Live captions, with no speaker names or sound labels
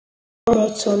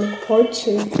about Sonic Part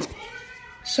 2.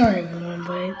 Sorry everyone,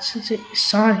 but it's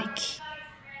Sonic.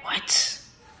 What?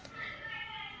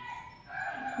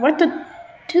 What the?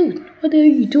 Dude, what are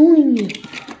you doing?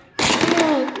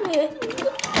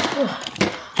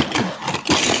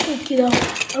 Get out.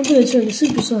 I'm gonna turn to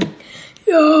Super Sonic.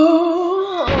 Yo!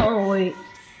 Oh, wait.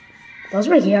 That's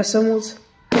making out symbols.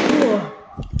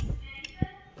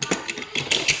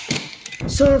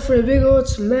 Sorry for a big old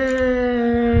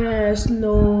smash.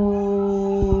 No.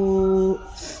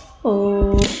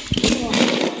 Oh.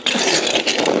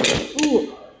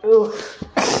 Ooh.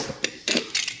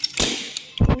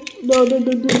 No.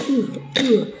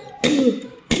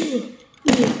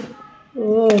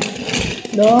 Oh.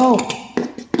 No.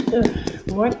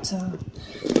 What?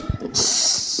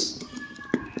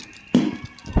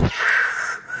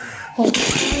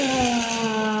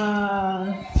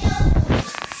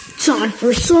 Time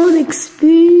for Sonic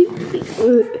speed.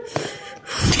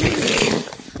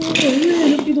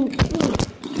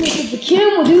 The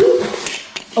camera, dude.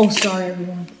 Oh, sorry,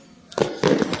 everyone.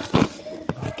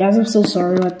 Guys, I'm so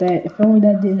sorry about that. If only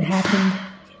that didn't happen.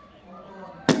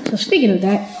 So speaking of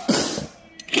that,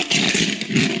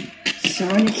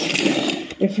 Sonic,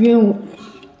 if you don't,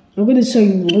 I'm gonna tell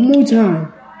you one more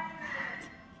time.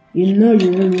 You know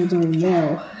you're really done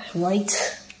now, right?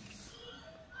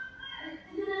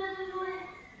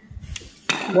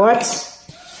 What?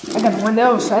 I gotta run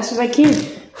down as fast as I can.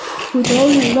 Without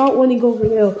you not winning over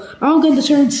you, I'm gonna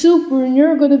turn super and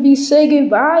you're gonna be saying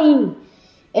goodbye.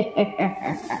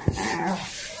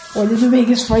 One of the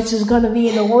biggest fights is gonna be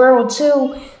in the world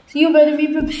too. So you better be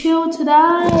prepared to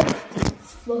die.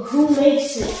 But who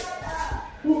makes it?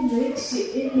 Who makes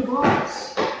it in the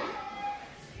box?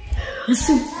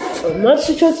 Listen, let's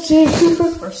try to say super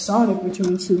or Sonic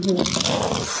returning super.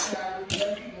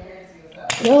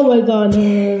 Oh my god,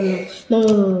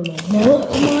 no.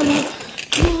 Come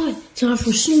on. Time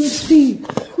for Sonic speed.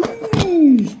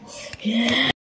 Yeah.